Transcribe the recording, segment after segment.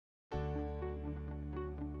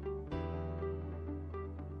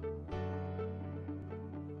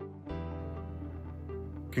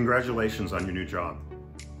Congratulations on your new job.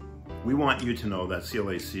 We want you to know that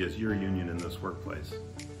CLAC is your union in this workplace.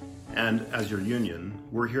 And as your union,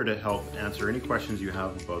 we're here to help answer any questions you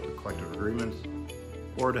have about the collective agreement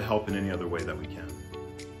or to help in any other way that we can.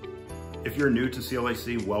 If you're new to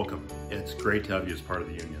CLAC, welcome. It's great to have you as part of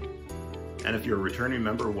the union. And if you're a returning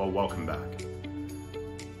member, well, welcome back.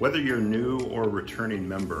 Whether you're new or a returning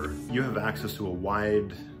member, you have access to a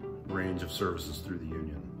wide range of services through the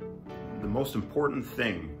union. The most important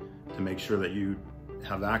thing to make sure that you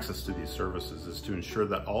have access to these services is to ensure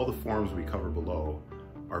that all the forms we cover below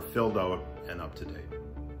are filled out and up to date.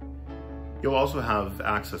 You'll also have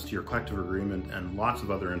access to your collective agreement and lots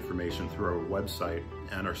of other information through our website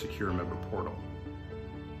and our secure member portal.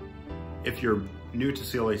 If you're new to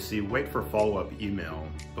CLAC, wait for a follow-up email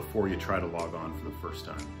before you try to log on for the first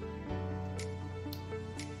time.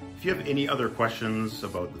 If you have any other questions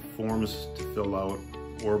about the forms to fill out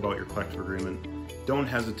or about your collective agreement, don't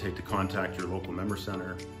hesitate to contact your local member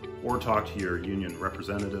center or talk to your union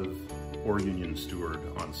representative or union steward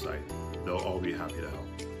on site. They'll all be happy to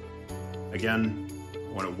help. Again,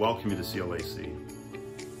 I want to welcome you to CLAC.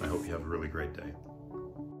 I hope you have a really great day.